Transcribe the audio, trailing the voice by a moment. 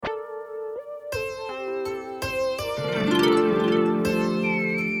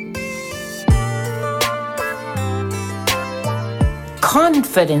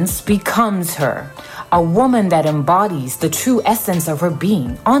Confidence becomes her. A woman that embodies the true essence of her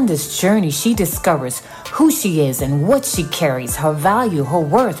being. On this journey, she discovers who she is and what she carries, her value, her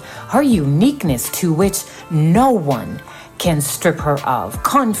worth, her uniqueness to which no one can strip her of.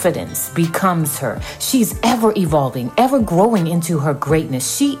 Confidence becomes her. She's ever evolving, ever growing into her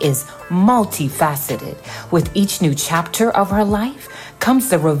greatness. She is multifaceted. With each new chapter of her life comes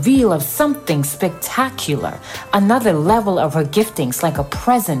the reveal of something spectacular, another level of her giftings, like a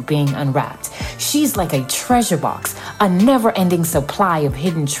present being unwrapped. She's like a treasure box, a never-ending supply of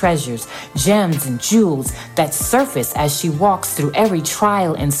hidden treasures, gems and jewels that surface as she walks through every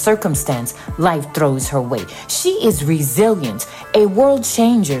trial and circumstance life throws her way. She is resilient, a world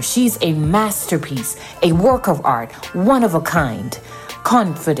changer. She's a masterpiece, a work of art, one of a kind.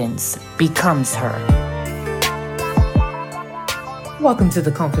 Confidence becomes her. Welcome to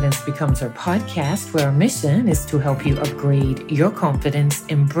the Confidence Becomes Her podcast, where our mission is to help you upgrade your confidence,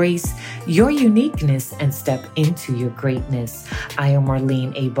 embrace your uniqueness, and step into your greatness. I am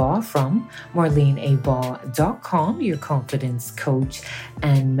Marlene Abaugh from marleneabaugh.com, your confidence coach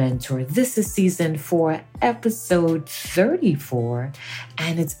and mentor. This is season 4, episode 34,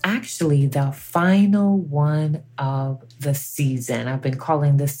 and it's actually the final one of the season. I've been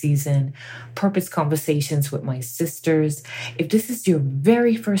calling this season Purpose Conversations with My Sisters. If this is your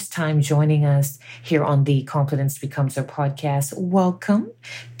very first time joining us here on the Confidence Becomes Her podcast, welcome.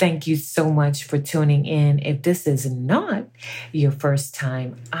 Thank you so much for tuning in. If this is not your first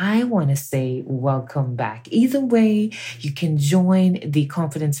time, I want to say welcome back. Either way, you can join the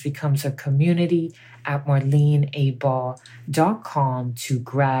Confidence Becomes Her community at marleneabaugh.com to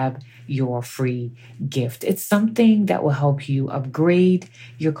grab your free gift. It's something that will help you upgrade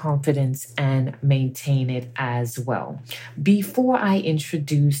your confidence and maintain it as well. Before I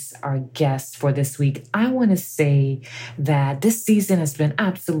introduce our guest for this week, I want to say that this season has been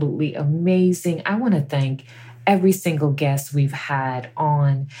absolutely amazing. I want to thank every single guest we've had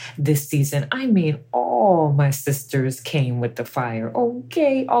on this season. I mean, all my sisters came with the fire.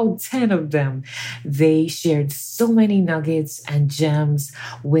 Okay, all 10 of them. They shared so many nuggets and gems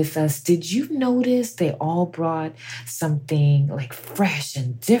with us. Did you notice they all brought something like fresh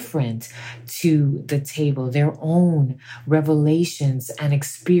and different to the table, their own revelations and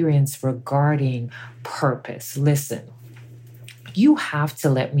experience regarding purpose? Listen, you have to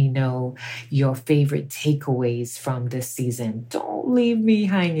let me know your favorite takeaways from this season. Don't leave me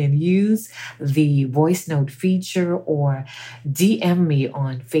hanging. Use the voice note feature or DM me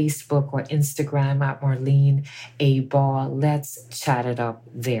on Facebook or Instagram at Marlene Abaugh. Let's chat it up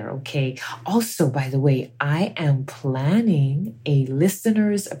there, okay? Also, by the way, I am planning a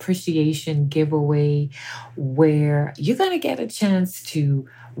listener's appreciation giveaway where you're going to get a chance to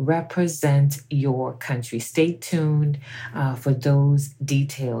represent your country. Stay tuned for those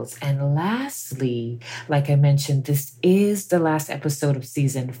details. And lastly, like I mentioned, this is the last episode of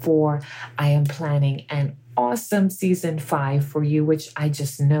season 4. I am planning an awesome season 5 for you, which I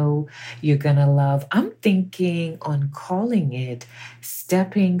just know you're gonna love. I'm thinking on calling it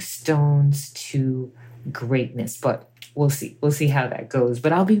Stepping Stones to Greatness, but we'll see. We'll see how that goes.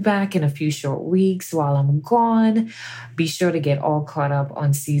 But I'll be back in a few short weeks while I'm gone. Be sure to get all caught up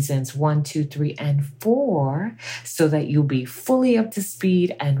on seasons 1, 2, 3, and 4 so that you'll be fully up to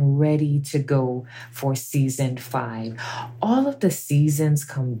speed and ready to go for season 5. All of the seasons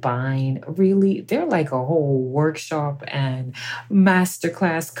combined, really, they're like a whole workshop and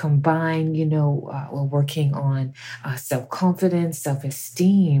masterclass combined. We're working on self-confidence,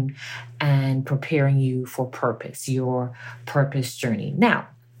 self-esteem, and preparing you for purpose, your purpose journey. Now,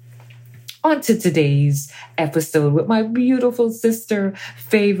 on to today's episode with my beautiful sister,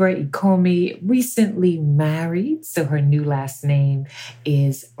 Favour Ikome, recently married, so her new last name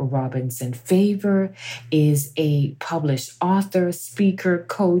is Robinson. Favour is a published author, speaker,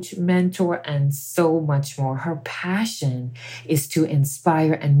 coach, mentor, and so much more. Her passion is to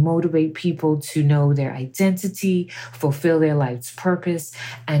inspire and motivate people to know their identity, fulfill their life's purpose,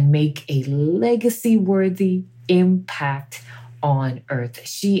 and make a legacy-worthy impact on earth.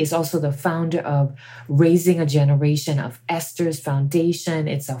 She is also the founder of Raising a Generation of Esther's Foundation.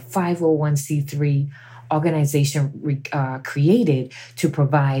 It's a 501c3 organization created to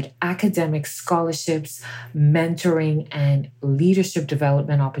provide academic scholarships, mentoring, and leadership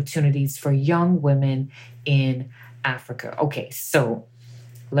development opportunities for young women in Africa. Okay, so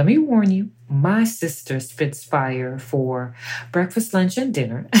let me warn you, my sister spits fire for breakfast, lunch, and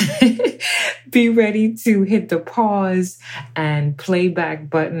dinner. Be ready to hit the pause and playback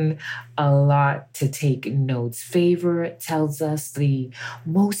button a lot to take notes. Favour tells us the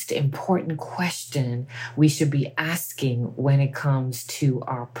most important question we should be asking when it comes to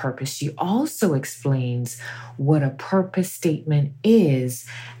our purpose. She also explains what a purpose statement is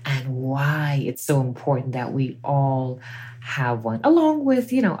and why it's so important that we all have one, along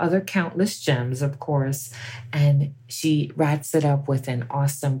with, other countless gems, of course. And she wraps it up with an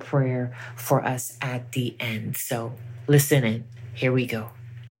awesome prayer for us at the end. So listen in. Here we go.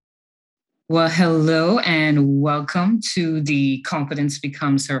 Well, hello and welcome to the Confidence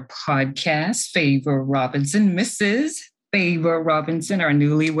Becomes Her podcast. Favour Robinson, Mrs. Favour Robinson, our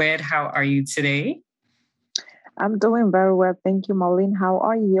newlywed. How are you today? I'm doing very well. Thank you, Marlene. How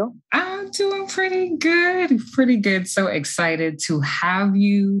are you? I'm doing pretty good. Pretty good. So excited to have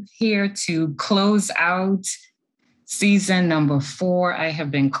you here to close out season number 4. I have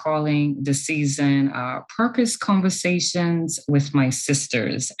been calling the season Purpose Conversations with My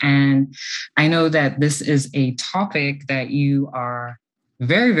Sisters. And I know that this is a topic that you are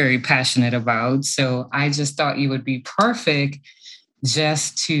very, very passionate about. So I just thought you would be perfect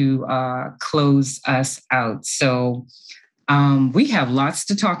just to close us out. So we have lots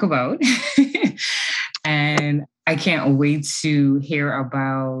to talk about. And I can't wait to hear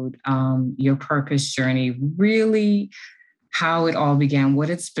about your purpose journey, really how it all began,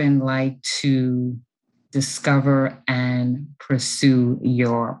 what it's been like to discover and pursue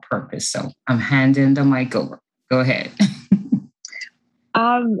your purpose. So I'm handing the mic over. Go ahead.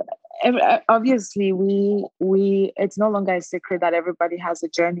 Obviously, we it's no longer a secret that everybody has a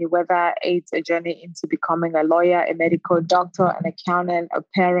journey, whether it's a journey into becoming a lawyer, a medical doctor, an accountant, a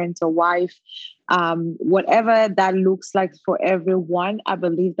parent, a wife, whatever that looks like for everyone. I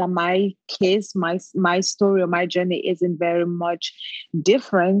believe that my case, my story or my journey isn't very much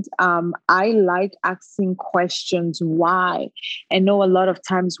different. I like asking questions why. I know a lot of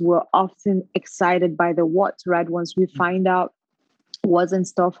times we're often excited by the what, right? Once we find out what's in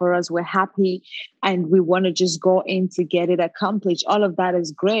store for us, we're happy and we want to just go in to get it accomplished. All of that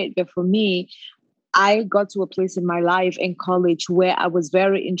is great. But for me, I got to a place in my life in college where I was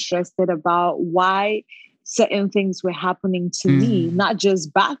very interested about why certain things were happening to me, not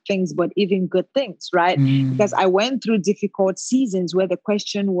just bad things, but even good things, right? Because I went through difficult seasons where the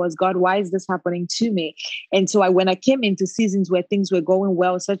question was, God, why is this happening to me? And so when I came into seasons where things were going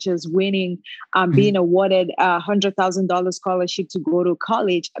well, such as winning, being awarded a $100,000 scholarship to go to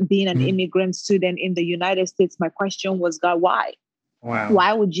college, being an immigrant student in the United States, my question was, God, why? Wow.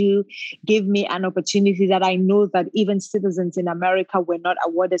 Why would you give me an opportunity that I know that even citizens in America were not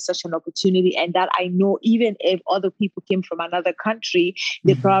awarded such an opportunity, and that I know even if other people came from another country,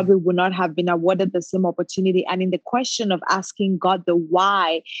 they probably would not have been awarded the same opportunity. And in the question of asking God the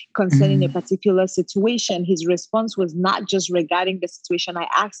why concerning a particular situation, his response was not just regarding the situation I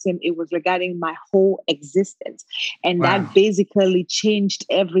asked him, it was regarding my whole existence. And that basically changed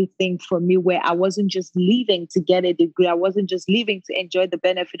everything for me, where I wasn't just leaving to get a degree. I wasn't just leaving to enjoy the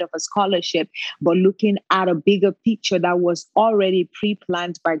benefit of a scholarship, but looking at a bigger picture that was already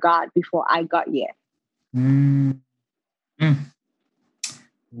pre-planned by God before I got here.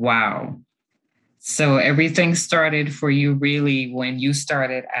 Wow. So everything started for you really when you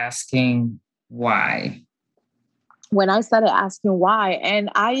started asking why. When I started asking why, and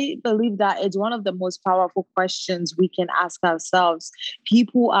I believe that it's one of the most powerful questions we can ask ourselves.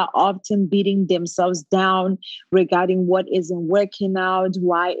 People are often beating themselves down regarding what isn't working out.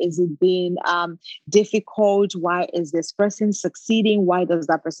 Why is it being difficult? Why is this person succeeding? Why does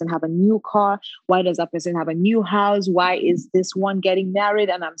that person have a new car? Why does that person have a new house? Why is this one getting married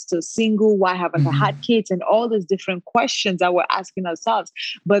and I'm still single? Why haven't I had kids? And all those different questions that we're asking ourselves.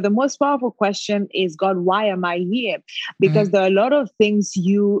 But the most powerful question is, God, why am I here? Because there are a lot of things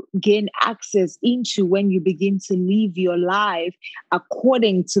you gain access into when you begin to live your life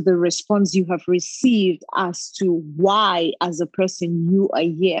according to the response you have received as to why, as a person, you are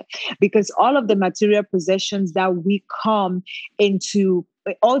here. Because all of the material possessions that we come into,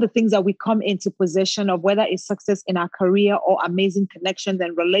 all the things that we come into possession of, whether it's success in our career or amazing connections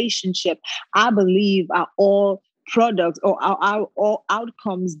and relationship, I believe are all products or are all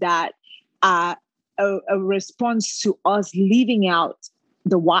outcomes that are a response to us leaving out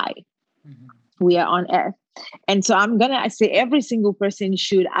the why we are on earth. And so I'm going to say every single person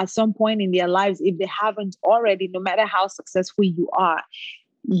should, at some point in their lives, if they haven't already, no matter how successful you are,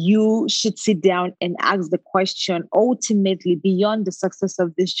 you should sit down and ask the question, ultimately, beyond the success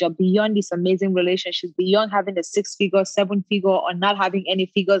of this job, beyond these amazing relationships, beyond having a 6-figure, 7-figure, or not having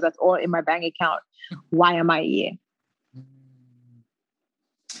any figures at all in my bank account, why am I here?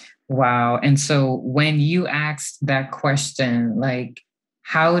 Wow. And so when you asked that question, like,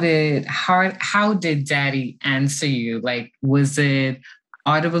 how did daddy answer you? Like, was it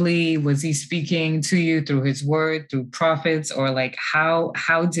audibly? Was he speaking to you through his word, through prophets, or like how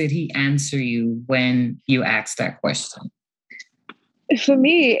did he answer you when you asked that question? For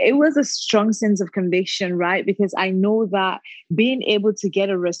me, it was a strong sense of conviction, right? Because I know that being able to get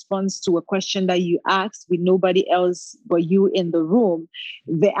a response to a question that you asked with nobody else but you in the room,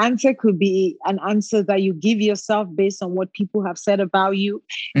 the answer could be an answer that you give yourself based on what people have said about you.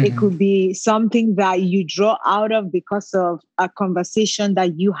 It could be something that you draw out of because of a conversation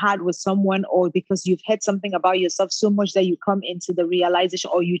that you had with someone, or because you've heard something about yourself so much that you come into the realization,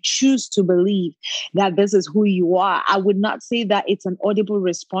 or you choose to believe that this is who you are. I would not say that it's an audible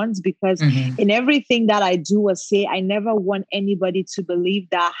response, because in everything that I do or say, I never want anybody to believe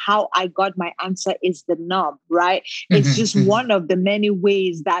that how I got my answer is the norm, right? It's just one of the many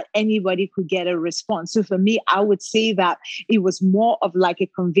ways that anybody could get a response. So for me, I would say that it was more of like a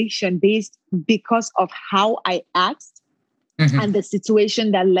conviction based because of how I asked and the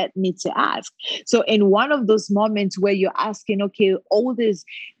situation that led me to ask. So in one of those moments where you're asking, okay, all this,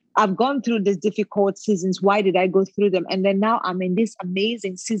 I've gone through these difficult seasons. Why did I go through them? And then now I'm in this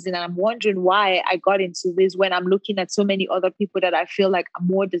amazing season, and I'm wondering why I got into this when I'm looking at so many other people that I feel like are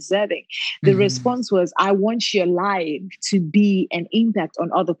more deserving. The response was, I want your life to be an impact on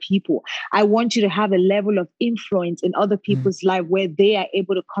other people. I want you to have a level of influence in other people's life where they are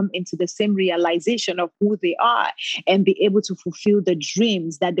able to come into the same realization of who they are and be able to fulfill the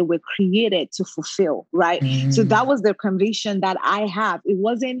dreams that they were created to fulfill, right? So that was the conviction that I have. It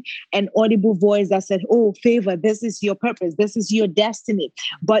wasn't an audible voice that said, oh, Favour, this is your purpose, this is your destiny.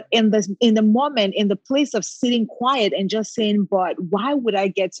 But in the moment, in the place of sitting quiet and just saying, but why would I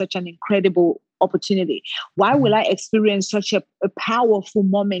get such an incredible opportunity? Why will I experience such a powerful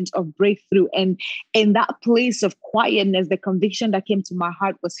moment of breakthrough? And in that place of quietness, the conviction that came to my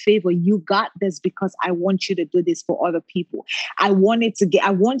heart was, Favour, you got this, because I want you to do this for other people. I want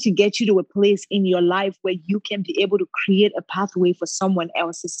to get you to a place in your life where you can be able to create a pathway for someone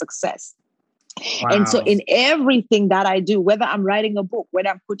else's success. Wow. And so in everything that I do, whether I'm writing a book, whether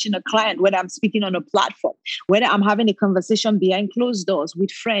I'm coaching a client, whether I'm speaking on a platform, whether I'm having a conversation behind closed doors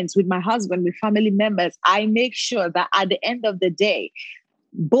with friends, with my husband, with family members, I make sure that at the end of the day,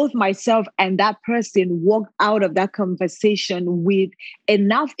 both myself and that person walk out of that conversation with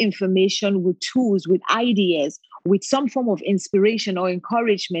enough information, with tools, with ideas, with some form of inspiration or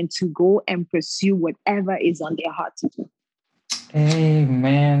encouragement to go and pursue whatever is on their heart to do.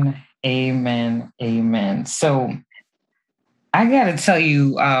 Amen. Amen. Amen. So I got to tell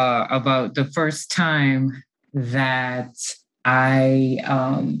you about the first time that I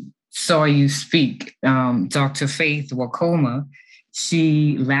saw you speak. Dr. Faith Ikome,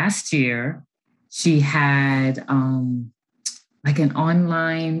 last year, she had like an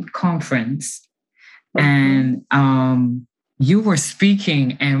online conference, and you were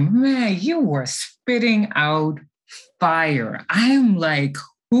speaking, and man, you were spitting out fire. I'm like,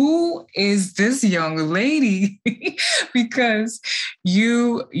 who is this young lady? Because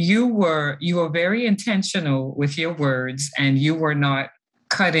you were very intentional with your words, and you were not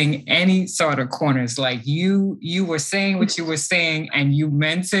cutting any sort of corners. Like you were saying what you were saying, and you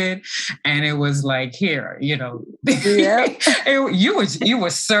meant it, and it was like, here, yeah. You were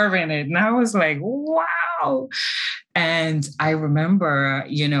serving it, and I was like, wow. And I remember,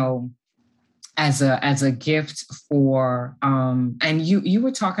 as a gift for and you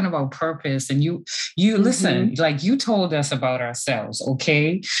were talking about purpose, and you listen, like you told us about ourselves,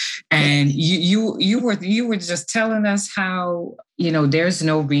 okay, and you were just telling us how there's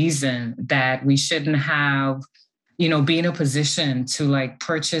no reason that we shouldn't have be in a position to like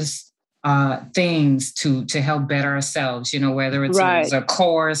purchase things to help better ourselves, whether it's a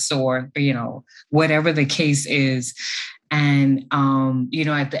course or whatever the case is. And,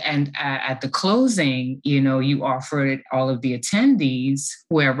 at the end, at the closing, you offered all of the attendees,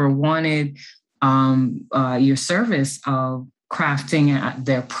 whoever wanted your service of crafting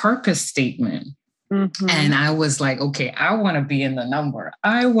their purpose statement. And I was like, okay, I want to be in the number.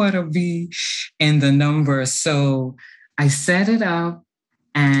 So I set it up.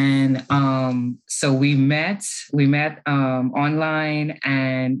 And so we met online,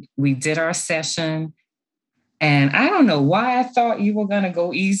 and we did our session. And I don't know why I thought you were going to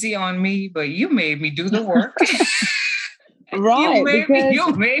go easy on me, but you made me do the work. Right,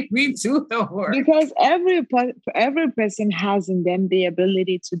 You made me do the work. because every person has in them the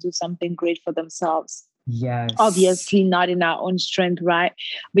ability to do something great for themselves. Yes. Obviously not in our own strength, right?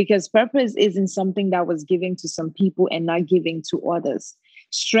 Because purpose isn't something that was given to some people and not given to others.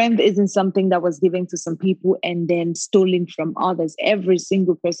 Strength isn't something that was given to some people and then stolen from others. Every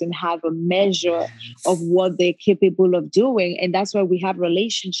single person have a measure of Yes. what they're capable of doing, and that's why we have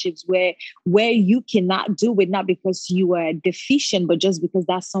relationships where you cannot do it, not because you are deficient, but just because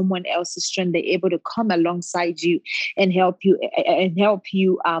that's someone else's strength. They're able to come alongside you and help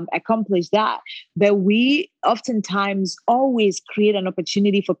you accomplish that. But we oftentimes always create an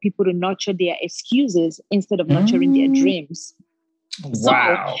opportunity for people to nurture their excuses instead of nurturing their Mm, dreams. So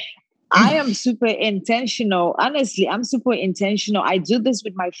wow. I am super intentional. Honestly, I'm super intentional. I do this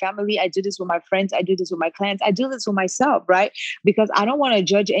with my family. I do this with my friends. I do this with my clients. I do this with myself, right? Because I don't want to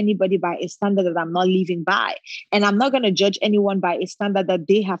judge anybody by a standard that I'm not living by. And I'm not going to judge anyone by a standard that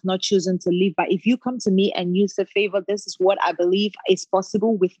they have not chosen to live by. If you come to me and you say, Favour, this is what I believe is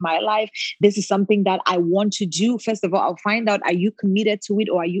possible with my life. This is something that I want to do. First of all, I'll find out, are you committed to it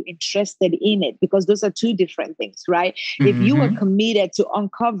or are you interested in it? Because those are two different things, right? If you are Mm-hmm. committed to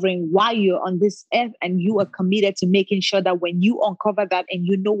uncovering why you're on this earth and you are committed to making sure that when you uncover that and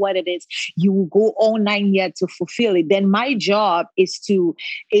you know what it is, you will go all 9 years to fulfill it, then my job is to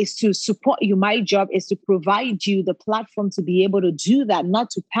support you. My job is to provide you the platform to be able to do that,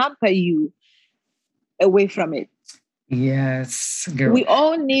 not to pamper you away from it. Yes, girl. We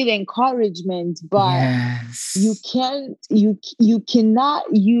all need encouragement, but you Yes. can't you cannot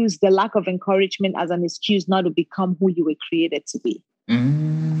use the lack of encouragement as an excuse not to become who you were created to be.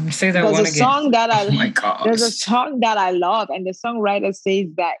 Say that There's one a again. song that Oh I my there's a gosh. song that I love, and the songwriter says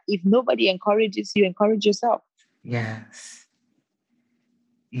that if nobody encourages you, encourage yourself. Yes.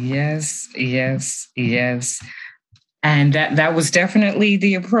 Yes. Yes. Yes. And that was definitely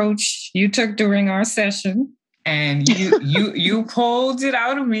the approach you took during our session. And you pulled it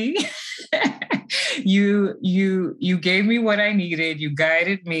out of me. You gave me what I needed. You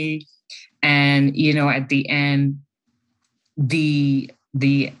guided me. And at the end,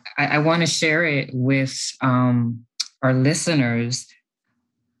 I want to share it with our listeners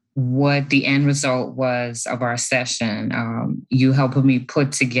what the end result was of our session. You helped me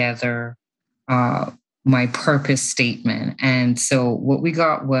put together uh, my purpose statement. And so what we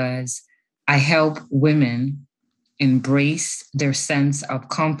got was I help women embrace their sense of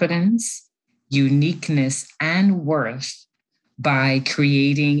confidence, uniqueness, and worth by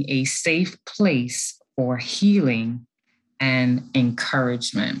creating a safe place for healing and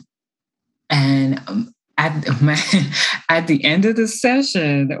encouragement. And at the end of the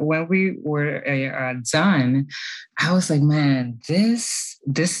session, when we were done, I was like, man, this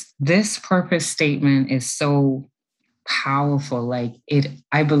purpose statement is so powerful. Like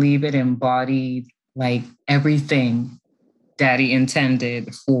I believe it embodied like everything Daddy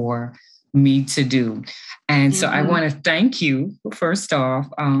intended for me to do. And so I want to thank you first off.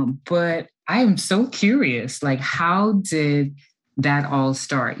 But I am so curious, like, how did that all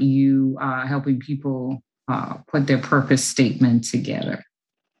start? You helping people put their purpose statement together.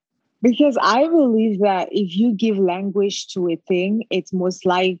 Because I believe that if you give language to a thing, it's most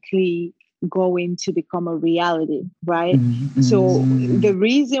likely going to become a reality, right? So the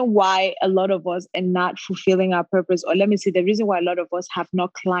reason why a lot of us are not fulfilling our purpose, or let me say the reason why a lot of us have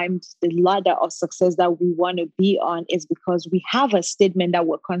not climbed the ladder of success that we want to be on is because we have a statement that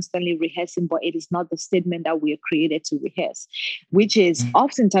we're constantly rehearsing, but it is not the statement that we are created to rehearse, which is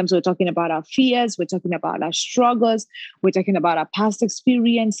oftentimes we're talking about our fears, we're talking about our struggles, we're talking about our past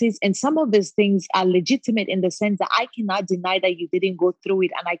experiences. And some of these things are legitimate in the sense that I cannot deny that you didn't go through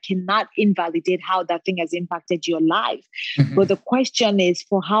it, and I cannot invalidate how that thing has impacted your life. But the question is,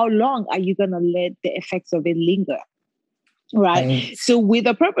 for how long are you going to let the effects of it linger? Right. So with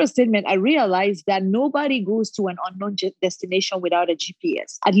a purpose statement, I realized that nobody goes to an unknown destination without a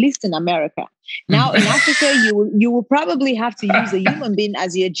GPS, at least in America. Now in Africa, you will probably have to use a human being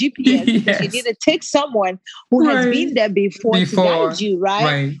as your GPS because you need to take someone who has been there before to guide you,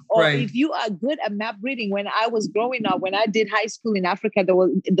 right? Or if you are good at map reading. When I was growing up, when I did high school in Africa, there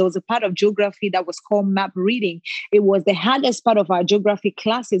was a part of geography that was called map reading. It was the hardest part of our geography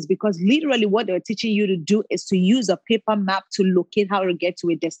classes because literally what they were teaching you to do is to use a paper map to locate how to get to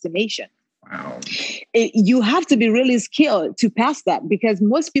a destination. Wow. You have to be really skilled to pass that, because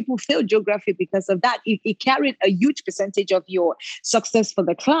most people fail geography because of that. It carried a huge percentage of your success for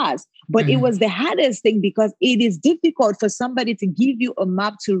the class, but it was the hardest thing because it is difficult for somebody to give you a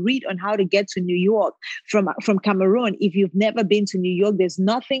map to read on how to get to New York from Cameroon. If you've never been to New York, there's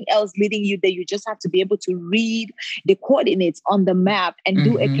nothing else leading you there. You just have to be able to read the coordinates on the map and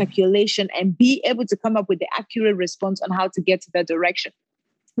do a calculation and be able to come up with the accurate response on how to get to that direction.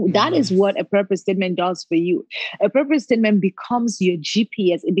 That is what a purpose statement does for you. A purpose statement becomes your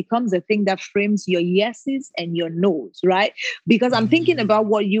GPS. It becomes a thing that frames your yeses and your nos, right? Because I'm thinking about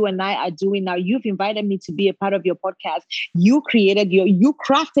what you and I are doing now. You've invited me to be a part of your podcast. You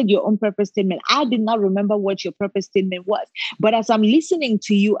crafted your own purpose statement. I did not remember what your purpose statement was. But as I'm listening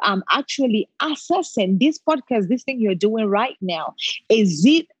to you, I'm actually assessing this podcast, this thing you're doing right now. Is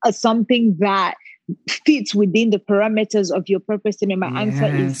it something that fits within the parameters of your purpose statement? My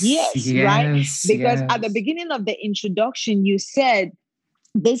answer is yes, right? Because at the beginning of the introduction, you said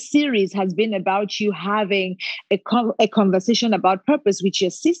this series has been about you having a conversation about purpose with your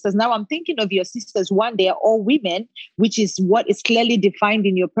sisters. Now I'm thinking of your sisters. One, they are all women, which is what is clearly defined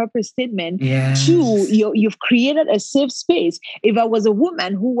in your purpose statement. Two, you've created a safe space. If I was a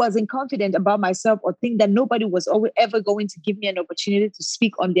woman who wasn't confident about myself or think that nobody was ever going to give me an opportunity to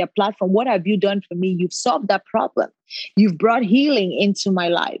speak on their platform, what have you done for me? You've solved that problem. You've brought healing into my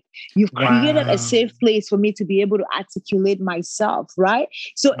life. You've created a safe place for me to be able to articulate myself, right?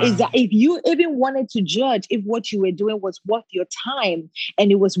 So is that if you even wanted to judge if what you were doing was worth your time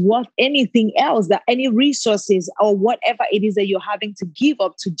and it was worth anything else, that any resources or whatever it is that you're having to give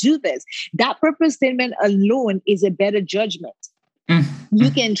up to do this, that purpose statement alone is a better judgment. You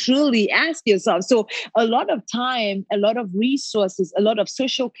can truly ask yourself. So a lot of time, a lot of resources, a lot of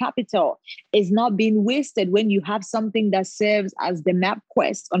social capital is not being wasted when you have something that serves as the map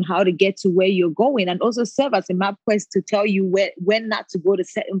quest on how to get to where you're going, and also serve as a map quest to tell you when not to go to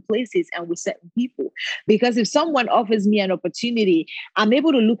certain places and with certain people. Because if someone offers me an opportunity, I'm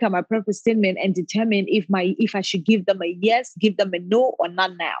able to look at my purpose statement and determine if I should give them a yes, give them a no, or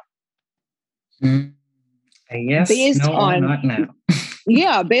not now. A yes, no, or not now.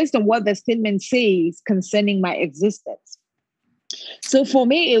 Based on what the statement says concerning my existence. So for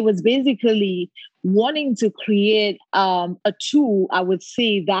me, it was basically wanting to create a tool, I would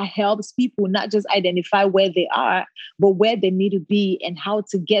say, that helps people not just identify where they are, but where they need to be and how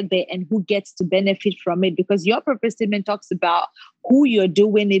to get there and who gets to benefit from it. Because your purpose statement talks about who you're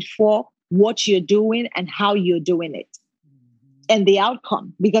doing it for, what you're doing, and how you're doing it. And the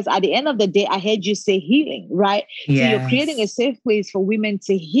outcome, because at the end of the day, I heard you say healing, right? Yes. So you're creating a safe place for women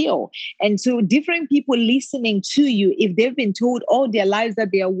to heal. And so different people listening to you, if they've been told all their lives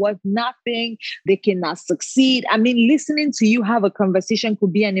that they are worth nothing, they cannot succeed. I mean, listening to you have a conversation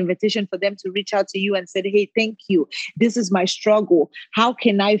could be an invitation for them to reach out to you and say, hey, thank you. This is my struggle. How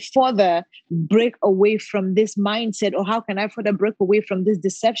can I further break away from this mindset? Or how can I further break away from this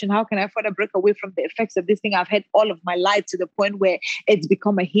deception? How can I further break away from the effects of this thing I've had all of my life to the point where it's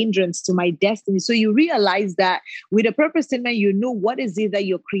become a hindrance to my destiny? So you realize that with a purpose statement, you know what is it that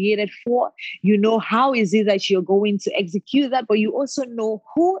you're created for, you know how is it that you're going to execute that, but you also know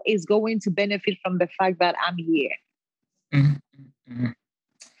who is going to benefit from the fact that I'm here. Mm-hmm.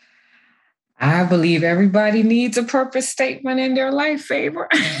 I believe everybody needs a purpose statement in their life, Favour.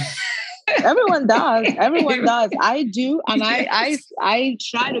 Everyone does. Everyone does. I do. And I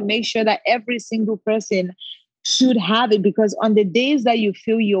try to make sure that every single person should have it, because on the days that you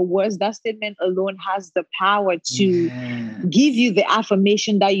feel your worst, that statement alone has the power to give you the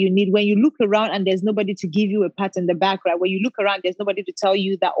affirmation that you need. When you look around and there's nobody to give you a pat in the back, right? When you look around, there's nobody to tell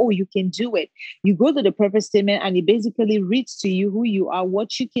you that, oh, you can do it. You go to the purpose statement and it basically reads to you who you are,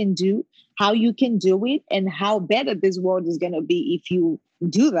 what you can do, how you can do it, and how better this world is going to be if you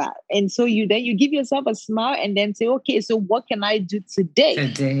do that. And so you give yourself a smile and then say, okay, so what can I do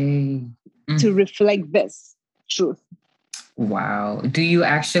today to reflect this truth? Wow. Do you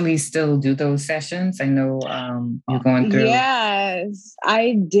actually still do those sessions? I know you're going through. Yes,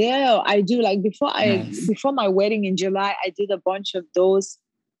 I do. Like before my wedding in July, I did a bunch of those.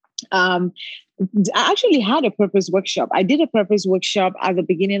 I actually had a purpose workshop. I did a purpose workshop at the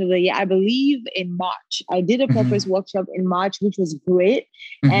beginning of the year, I believe in March. I did a purpose workshop in March, which was great.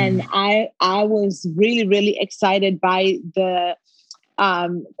 And I was really, really excited by the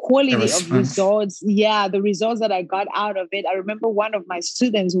quality of response. results. Yeah, the results that I got out of it. I remember one of my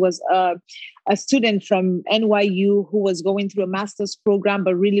students was a student from NYU who was going through a master's program,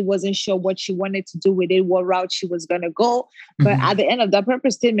 but really wasn't sure what she wanted to do with it, what route she was going to go. But at the end of the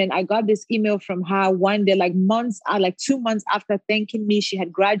purpose statement, I got this email from her one day, like 2 months after thanking me. She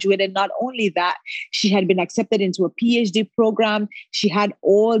had graduated. Not only that, she had been accepted into a PhD program. She had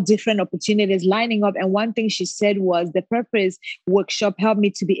all different opportunities lining up. And one thing she said was, the purpose workshop helped me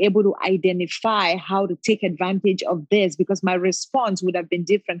to be able to identify how to take advantage of this, because my response would have been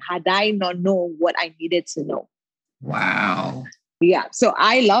different had I not known what I needed to know. Wow. Yeah. So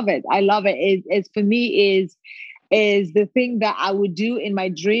I love it. I love it. It's for me is the thing that I would do in my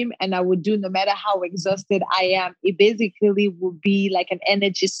dream, and I would do no matter how exhausted I am. It basically would be like an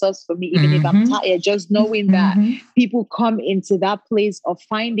energy source for me, even if I'm tired, just knowing that people come into that place of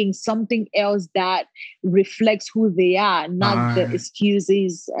finding something else that reflects who they are, not the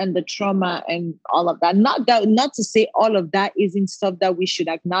excuses and the trauma and all of that. Not to say all of that isn't stuff that we should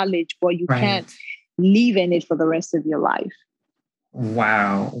acknowledge, but you can't live in it for the rest of your life.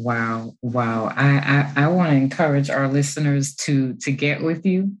 Wow. I want to encourage our listeners to get with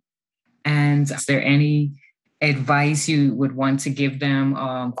you. And is there any advice you would want to give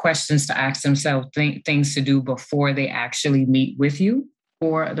them, questions to ask themselves, things to do before they actually meet with you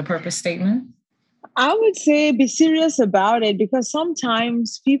for the purpose statement? I would say be serious about it, because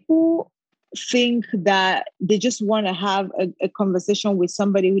sometimes people think that they just want to have a conversation with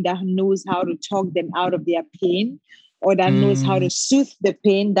somebody that knows how to talk them out of their pain, or that knows how to soothe the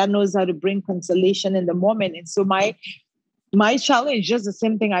pain, that knows how to bring consolation in the moment. And so my challenge, just the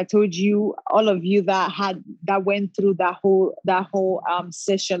same thing I told you, all of you that went through that whole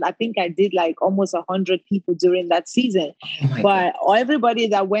session. I think I did like almost 100 people during that season. But everybody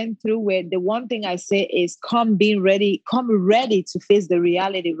that went through it, the one thing I say is come ready to face the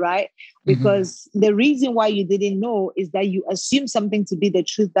reality, right? Because the reason why you didn't know is that you assumed something to be the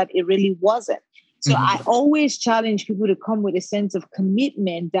truth that it really wasn't. So I always challenge people to come with a sense of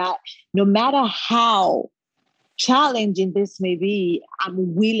commitment that no matter how challenging this may be,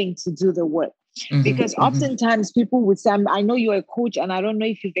 I'm willing to do the work. Because oftentimes people would say, I know you're a coach, and I don't know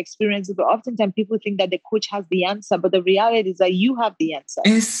if you've experienced it, but oftentimes people think that the coach has the answer, but the reality is that you have the answer.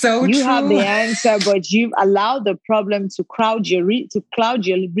 It's so you true. Have the answer, but you've allowed the problem to cloud your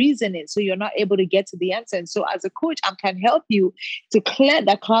reasoning, so you're not able to get to the answer. And so as a coach, I can help you to clear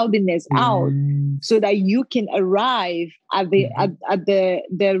the cloudiness out, so that you can arrive at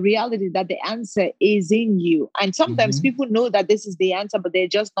the reality that the answer is in you. And sometimes people know that this is the answer, but they're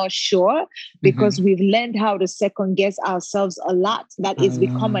just not sure, because we've learned how to second guess ourselves a lot. That it's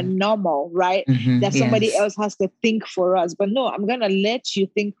become a normal, right? That somebody else has to think for us. But no, I'm going to let you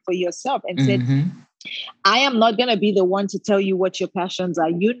think for yourself, and said, I am not going to be the one to tell you what your passions are.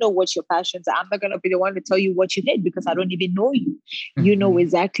 You know what your passions are. I'm not going to be the one to tell you what you hate, because I don't even know you. You know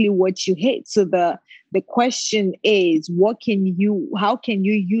exactly what you hate. So the question is, how can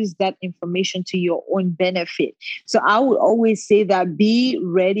you use that information to your own benefit? So I would always say that be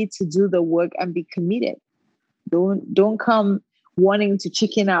ready to do the work and be committed. Don't come wanting to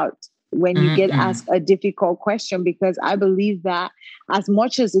chicken out when you get asked a difficult question, because I believe that as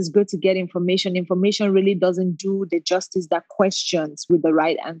much as it's good to get information really doesn't do the justice that questions with the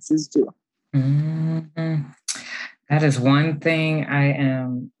right answers do. That is one thing I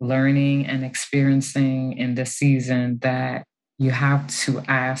am learning and experiencing in this season, that you have to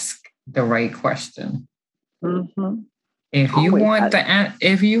ask the right question. If you want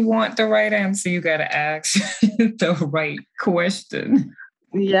the right answer, you got to ask the right question.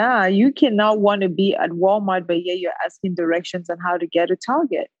 Yeah, you cannot want to be at Walmart, but yeah, you're asking directions on how to get to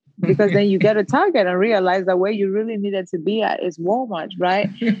Target. Because then you get a Target and realize that where you really needed to be at is Walmart, right?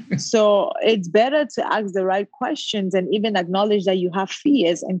 So it's better to ask the right questions and even acknowledge that you have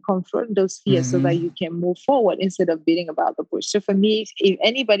fears and confront those fears so that you can move forward instead of beating about the bush. So for me, if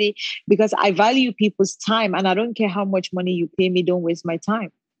anybody, because I value people's time, and I don't care how much money you pay me, don't waste my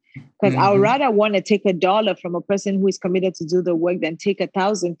time. Because I would rather want to take $1 from a person who is committed to do the work than take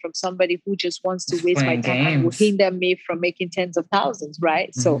 1,000 from somebody who just wants to waste my time and will hinder me from making tens of thousands,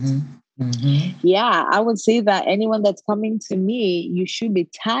 right? So, yeah, I would say that anyone that's coming to me, you should be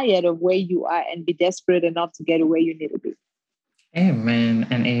tired of where you are and be desperate enough to get where you need to be. Amen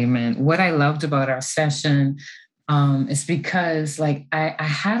and amen. What I loved about our session is because, like, I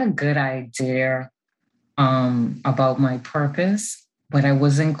had a good idea about my purpose, but I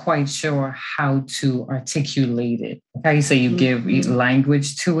wasn't quite sure how to articulate it. How you say you give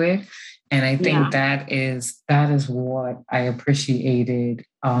language to it. And I think that is what I appreciated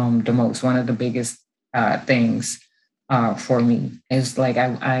the most. One of the biggest things for me. It's like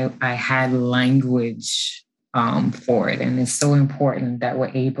I had language for it, and it's so important that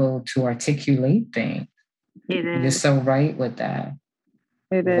we're able to articulate things. It You're is. so right with that.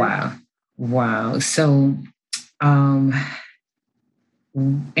 It is. Wow. Wow. So, um,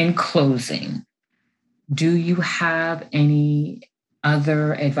 in closing, do you have any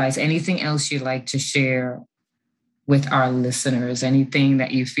other advice, anything else you'd like to share with our listeners? Anything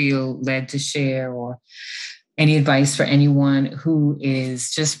that you feel led to share, or any advice for anyone who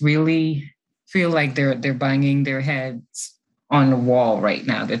is just really feel like they're banging their heads on the wall right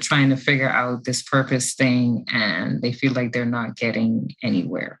now? They're trying to figure out this purpose thing and they feel like they're not getting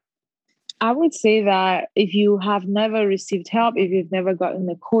anywhere. I would say that if you have never received help, if you've never gotten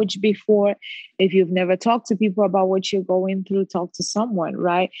a coach before, if you've never talked to people about what you're going through, talk to someone,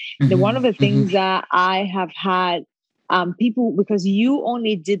 right? One of the things that I have had people, because you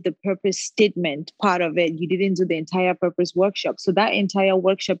only did the purpose statement part of it, you didn't do the entire purpose workshop. So that entire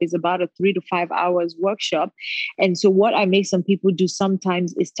workshop is about a 3 to 5 hours workshop. And so what I make some people do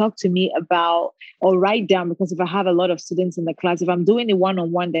sometimes is talk to me about, or write down, because if I have a lot of students in the class, if I'm doing it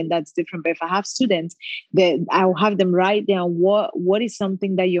one-on-one, then that's different. But if I have students, then I'll have them write down what is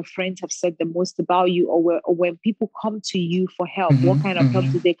something that your friends have said the most about you, or when people come to you for help, what kind of help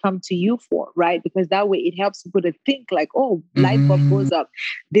do they come to you for, right? Because that way it helps people to think like, oh, light bulb goes up.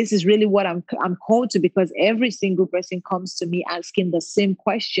 This is really what I'm called to, because every single person comes to me asking the same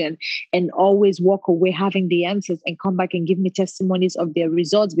question and always walk away having the answers and come back and give me testimonies of their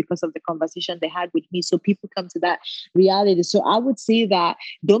results because of the conversation they had with me. So people come to that reality. So I would say that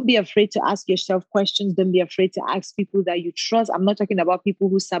don't be afraid to ask yourself questions. Don't be afraid to ask people that you trust. I'm not talking about people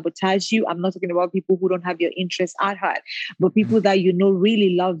who sabotage you. I'm not talking about people who don't have your interests at heart, but people that you know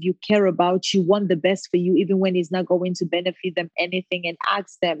really love you, care about you, want the best for you, even when it's not going to benefit them anything, and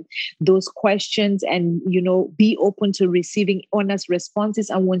ask them those questions and, be open to receiving honest responses.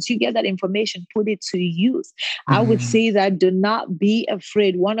 And once you get that information, put it to use. I would say that do not be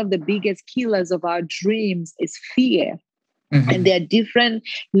afraid. One of the biggest killers of our dreams is fear. And there are different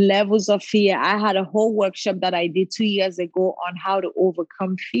levels of fear. I had a whole workshop that I did 2 years ago on how to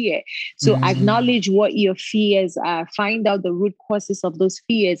overcome fear. So acknowledge what your fears are, find out the root causes of those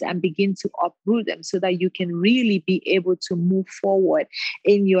fears and begin to uproot them so that you can really be able to move forward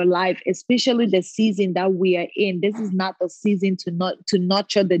in your life, especially the season that we are in. This is not the season to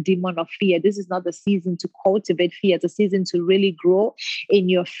nurture the demon of fear. This is not the season to cultivate fear. It's a season to really grow in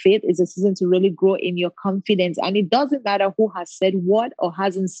your faith. It's a season to really grow in your confidence. And it doesn't matter who has said what or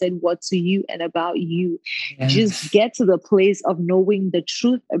hasn't said what to you and about you. Yes. Just get to the place of knowing the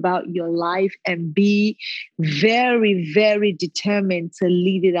truth about your life and be very, very determined to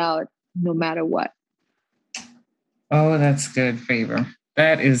lead it out no matter what. Oh, that's good, Favour.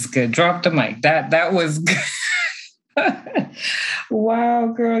 That is good. Drop the mic. That was good. Wow,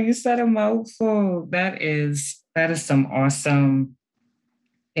 girl, you said a mouthful. That is some awesome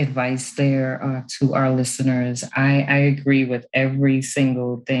advice there to our listeners. I agree with every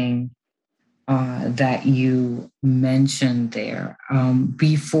single thing that you mentioned there.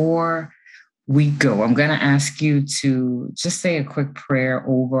 Before we go, I'm going to ask you to just say a quick prayer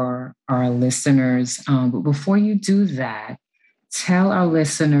over our listeners. But before you do that, tell our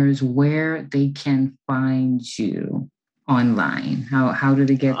listeners where they can find you online. How do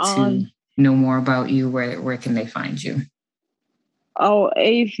they get to know more about you? Where can they find you? Oh,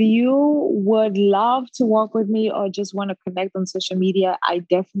 if you would love to work with me or just want to connect on social media, I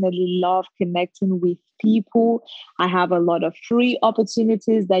definitely love connecting with people. I have a lot of free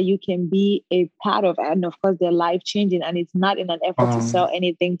opportunities that you can be a part of. And of course, they're life-changing, and it's not in an effort to sell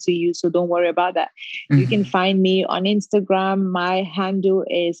anything to you. So don't worry about that. You can find me on Instagram. My handle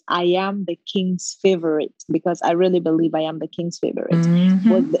is I am the King's favorite, because I really believe I am the King's favorite.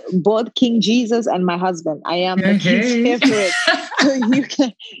 Both King Jesus and my husband. I am the King's favorite. So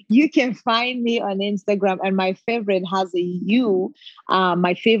you can find me on Instagram, and my favorite has a U.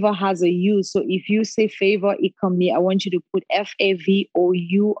 My Favour has a U. So if you say Favour Ikome, I want you to put Favour.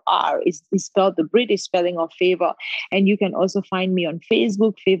 It's spelled the British spelling of Favour. And you can also find me on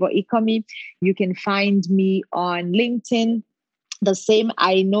Facebook, Favour Ikome. You can find me on LinkedIn. The same,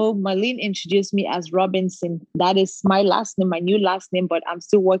 I know Marlene introduced me as Robinson. That is my last name, my new last name, but I'm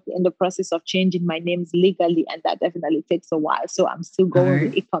still working in the process of changing my names legally, and that definitely takes a while. So I'm still going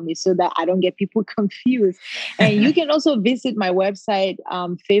with Ikome so that I don't get people confused. And you can also visit my website,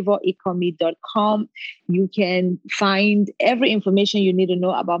 favourikome.com. You can find every information you need to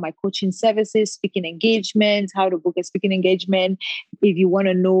know about my coaching services, speaking engagements, how to book a speaking engagement. If you want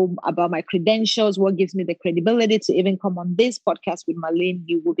to know about my credentials, what gives me the credibility to even come on this podcast, podcast with Marlene,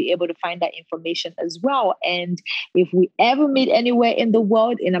 you will be able to find that information as well. And if we ever meet anywhere in the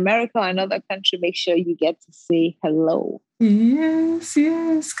world, in America or another country, make sure you get to say hello. Yes,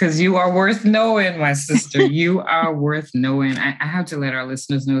 because you are worth knowing, my sister. You are worth knowing. I have to let our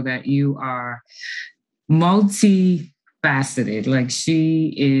listeners know that you are multifaceted. Like,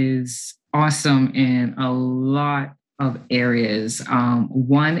 she is awesome in a lot of areas.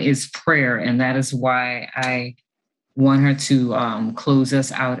 One is prayer, and that is why I want her to close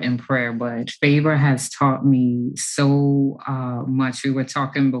us out in prayer. But Favour has taught me so much. We were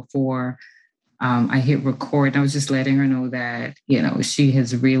talking before I hit record. I was just letting her know that, she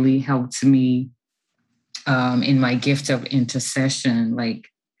has really helped me in my gift of intercession. Like,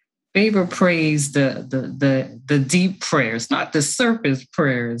 Favour prays the deep prayers, not the surface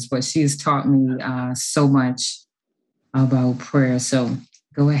prayers, but she has taught me so much about prayer. So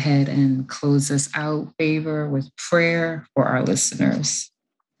go ahead and close us out, Favour, with prayer for our listeners.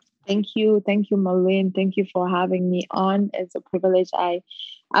 Thank you. Thank you, Marlene. Thank you for having me on. It's a privilege. I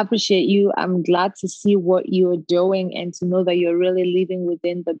appreciate you. I'm glad to see what you're doing and to know that you're really living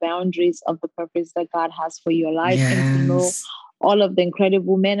within the boundaries of the purpose that God has for your life. Yes. And to know all of the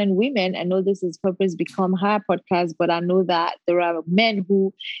incredible men and women. I know this is Purpose Become Her podcast, but I know that there are men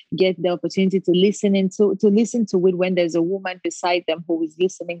who get the opportunity to listen to it when there's a woman beside them who is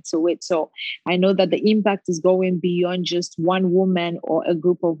listening to it. So I know that the impact is going beyond just one woman or a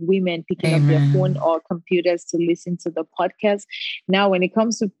group of women picking up their phone or computers to listen to the podcast. Now, when it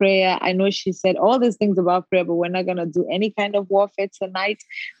comes to prayer, I know she said all these things about prayer, but we're not going to do any kind of warfare tonight.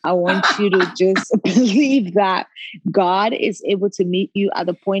 I want you to just believe that God is able to meet you at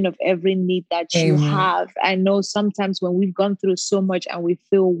the point of every need that you have. I know sometimes when we've gone through so much and we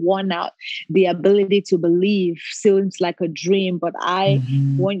feel worn out, the ability to believe seems like a dream, but I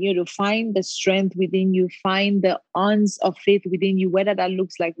want you to find the strength within you, find the ounce of faith within you, whether that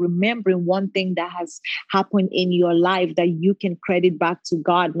looks like remembering one thing that has happened in your life that you can credit back to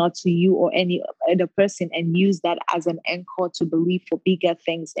God, not to you or any other person, and use that as an anchor to believe for bigger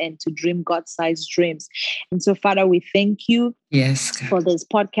things and to dream God-sized dreams. And so, Father, we thank you. Yes, for this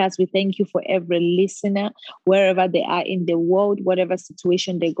podcast. We thank you for every listener, wherever they are in the world, whatever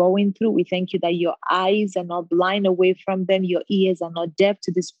situation they're going through. We thank you that your eyes are not blind away from them. Your ears are not deaf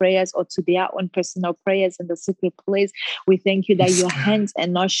to these prayers or to their own personal prayers in the secret place. We thank you that your hands are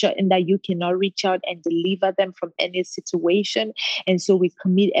not shut and that you cannot reach out and deliver them from any situation. And so we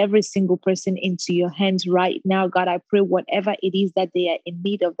commit every single person into your hands right now. God, I pray whatever it is that they are in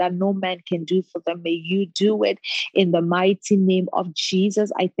need of, that no man can do for them, may you do it in the mighty name of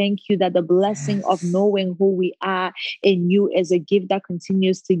Jesus. I thank you that the blessing of knowing who we are in you is a gift that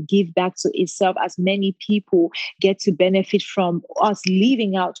continues to give back to itself as many people get to benefit from us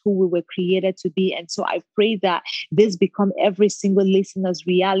living out who we were created to be. And so I pray that this become every single listener's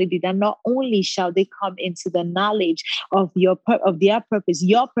reality, that not only shall they come into the knowledge of their purpose,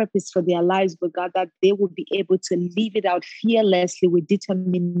 your purpose for their lives, but God, that they will be able to live it out fearlessly with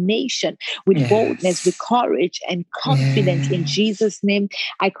determination, with boldness, with courage and confidence. In Jesus' name,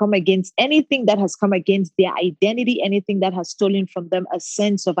 I come against anything that has come against their identity, anything that has stolen from them a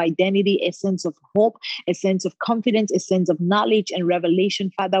sense of identity, a sense of hope, a sense of confidence, a sense of knowledge and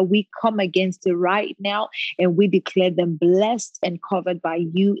revelation. Father, we come against it right now and we declare them blessed and covered by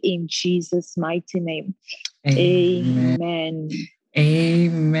you in Jesus' mighty name. Amen.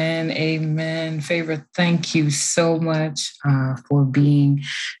 Amen. Amen. Favour, thank you so much for being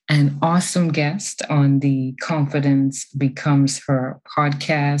an awesome guest on the Confidence Becomes Her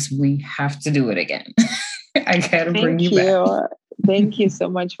podcast. We have to do it again. I gotta bring you back. Thank you so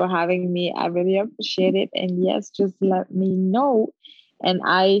much for having me. I really appreciate it. And yes, just let me know. And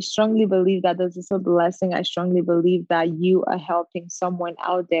I strongly believe that this is a blessing. I strongly believe that you are helping someone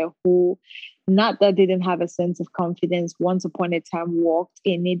out there who not that didn't have a sense of confidence, once upon a time walked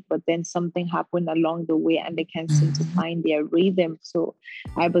in it, but then something happened along the way and they can't seem to find their rhythm. So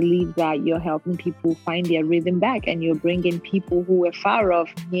I believe that you're helping people find their rhythm back and you're bringing people who were far off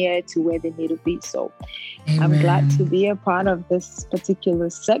near to where they need to be. So Amen. I'm glad to be a part of this particular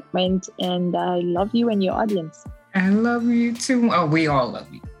segment, and I love you and your audience. I love you too. Oh, we all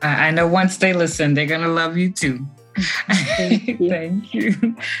love you. I know once they listen, they're going to love you too. Thank you. Thank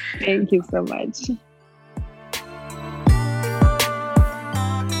you. Thank you so much.